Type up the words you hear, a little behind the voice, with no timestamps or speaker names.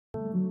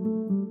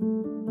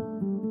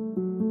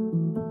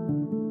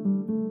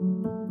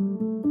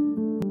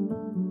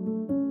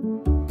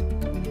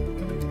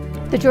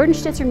The Jordan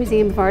Schnitzer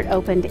Museum of Art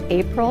opened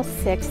April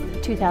 6,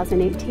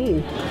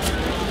 2018.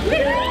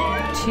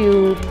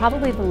 To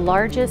probably the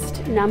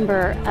largest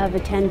number of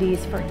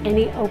attendees for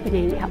any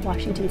opening at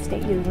Washington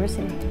State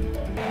University.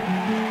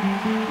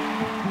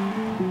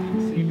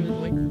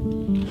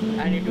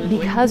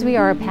 Because we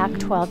are a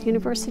Pac-12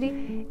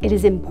 university, it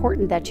is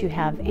important that you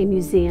have a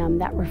museum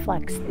that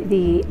reflects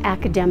the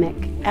academic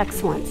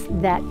excellence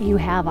that you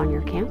have on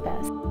your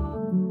campus.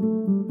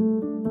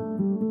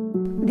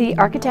 The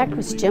architect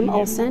was Jim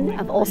Olson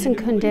of Olson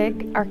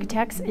Kundig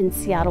Architects in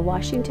Seattle,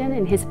 Washington,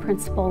 and his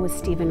principal was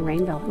Stephen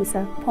Rainville, who's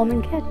a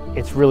Pullman kid.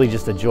 It's really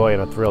just a joy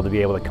and a thrill to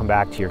be able to come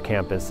back to your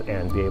campus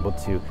and be able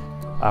to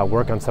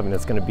work on something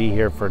that's going to be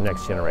here for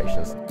next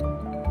generations.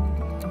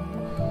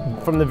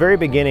 From the very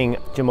beginning,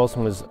 Jim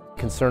Olson was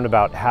concerned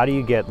about how do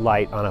you get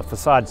light on a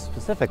facade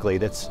specifically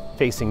that's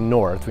facing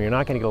north, where you're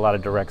not going to get a lot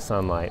of direct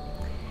sunlight,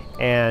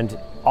 and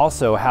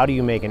also how do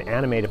you make an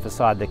animated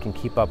facade that can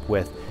keep up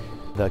with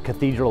the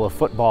Cathedral of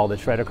Football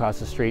that's right across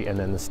the street, and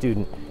then the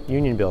Student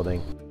Union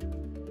Building.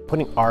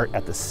 Putting art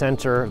at the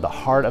center, the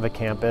heart of a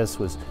campus,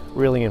 was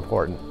really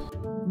important.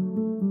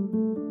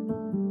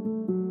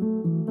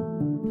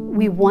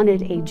 We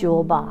wanted a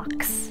jewel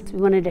box.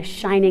 We wanted a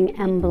shining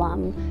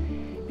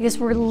emblem because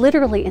we're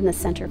literally in the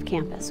center of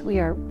campus. We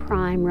are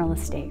prime real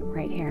estate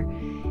right here.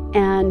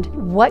 And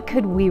what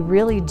could we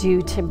really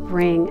do to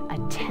bring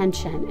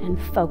attention and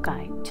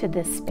foci to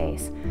this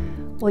space?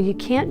 Well, you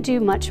can't do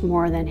much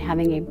more than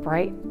having a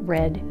bright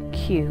red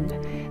cube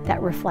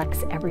that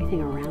reflects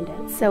everything around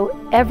it. So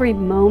every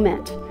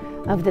moment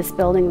of this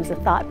building was a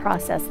thought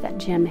process that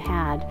Jim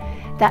had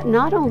that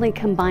not only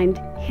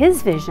combined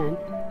his vision,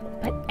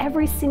 but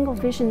every single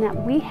vision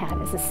that we had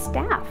as a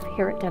staff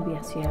here at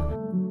WSU.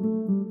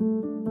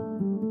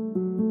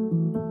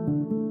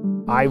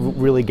 I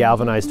really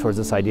galvanized towards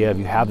this idea of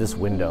you have this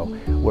window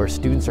where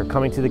students are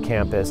coming to the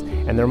campus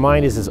and their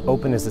mind is as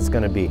open as it's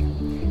going to be.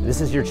 This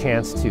is your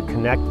chance to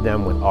connect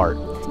them with art.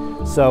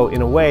 So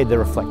in a way, the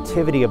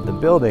reflectivity of the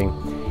building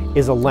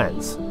is a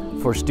lens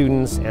for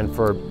students and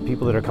for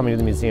people that are coming to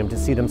the museum to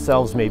see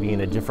themselves maybe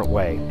in a different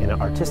way, in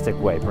an artistic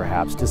way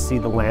perhaps, to see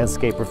the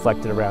landscape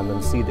reflected around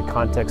them, see the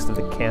context of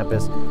the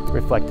campus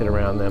reflected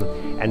around them,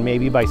 and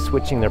maybe by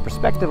switching their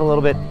perspective a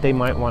little bit, they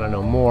might want to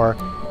know more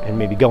and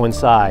maybe go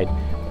inside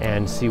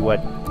and see what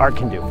art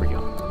can do for you.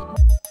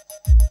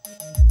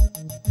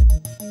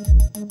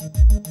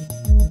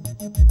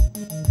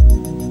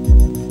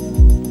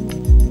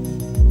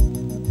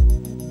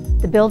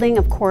 The building,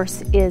 of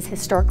course, is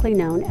historically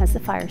known as the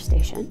fire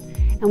station,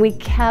 and we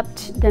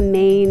kept the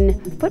main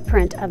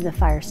footprint of the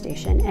fire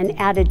station and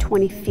added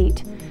 20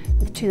 feet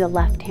to the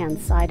left-hand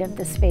side of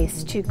the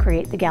space to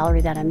create the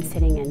gallery that I'm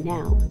sitting in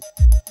now.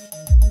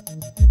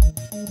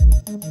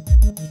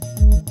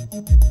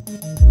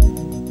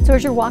 So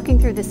as you're walking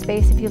through the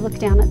space, if you look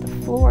down at the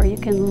floor, you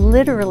can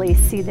literally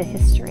see the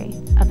history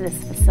of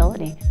this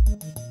facility.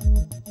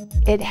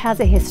 It has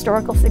a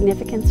historical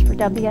significance for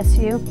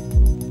WSU.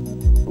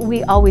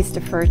 We always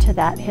defer to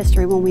that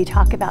history when we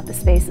talk about the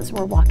spaces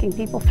we're walking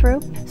people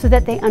through, so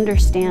that they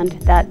understand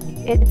that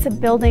it's a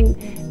building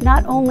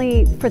not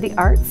only for the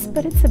arts,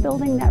 but it's a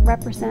building that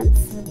represents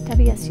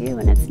WSU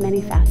in its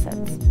many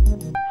facets.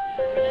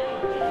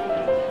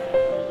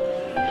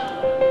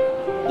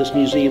 This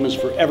museum is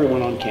for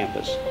everyone on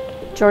campus.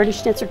 Jordan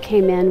Schnitzer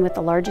came in with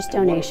the largest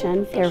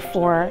donation,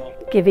 therefore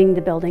giving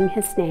the building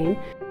his name.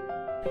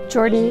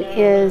 Jordan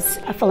is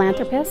a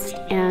philanthropist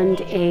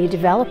and a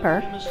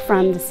developer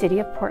from the city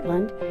of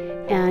Portland,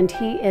 and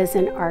he is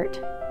an art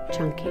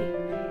junkie.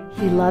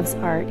 He loves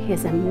art. He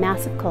has a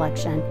massive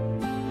collection.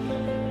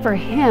 For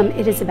him,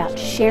 it is about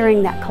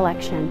sharing that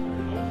collection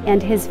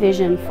and his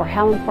vision for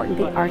how important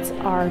the arts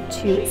are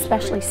to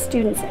especially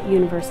students at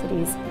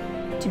universities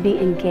to be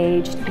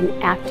engaged and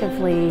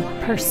actively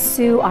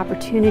pursue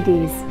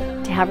opportunities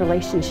to have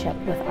relationship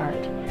with art,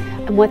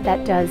 and what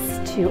that does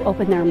to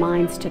open their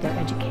minds to their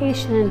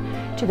education,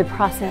 to the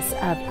process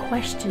of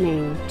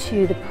questioning,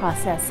 to the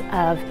process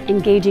of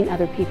engaging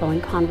other people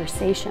in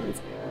conversations.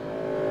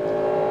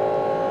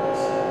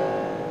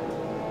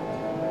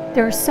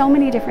 There are so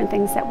many different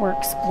things that we're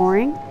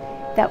exploring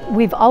that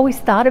we've always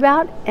thought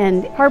about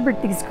and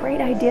harbored these great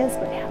ideas,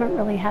 but haven't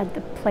really had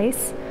the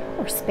place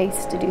or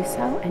space to do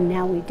so, and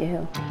now we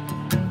do.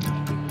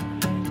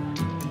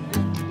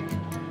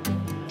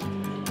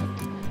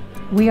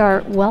 We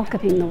are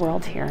welcoming the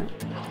world here.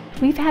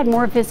 We've had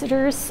more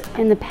visitors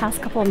in the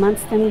past couple of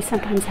months than we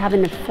sometimes have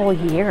in a full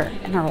year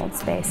in our old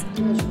space.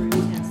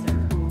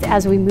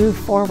 As we move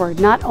forward,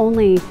 not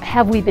only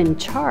have we been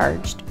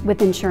charged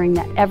with ensuring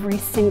that every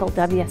single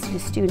WSU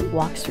student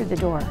walks through the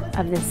door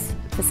of this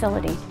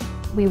facility,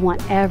 we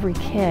want every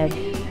kid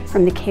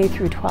from the K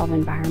through 12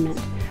 environment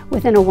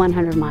within a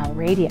 100-mile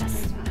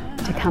radius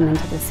to come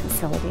into this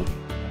facility.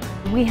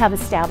 We have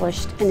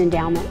established an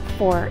endowment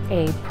for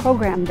a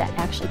program that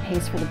actually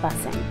pays for the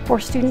busing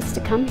for students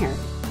to come here.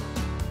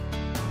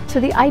 So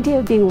the idea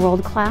of being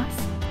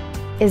world-class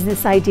is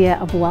this idea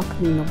of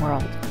welcoming the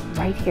world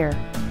right here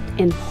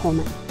in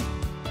Pullman.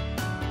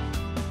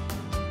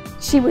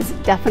 She was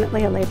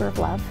definitely a labor of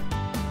love.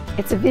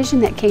 It's a vision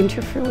that came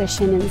to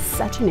fruition in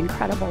such an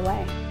incredible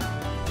way.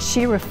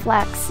 She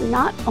reflects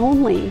not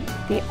only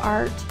the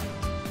art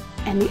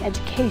and the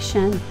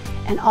education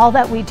and all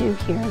that we do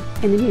here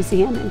in the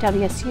museum in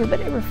WSU, but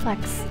it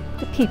reflects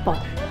the people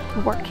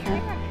who work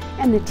here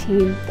and the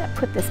team that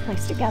put this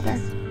place together.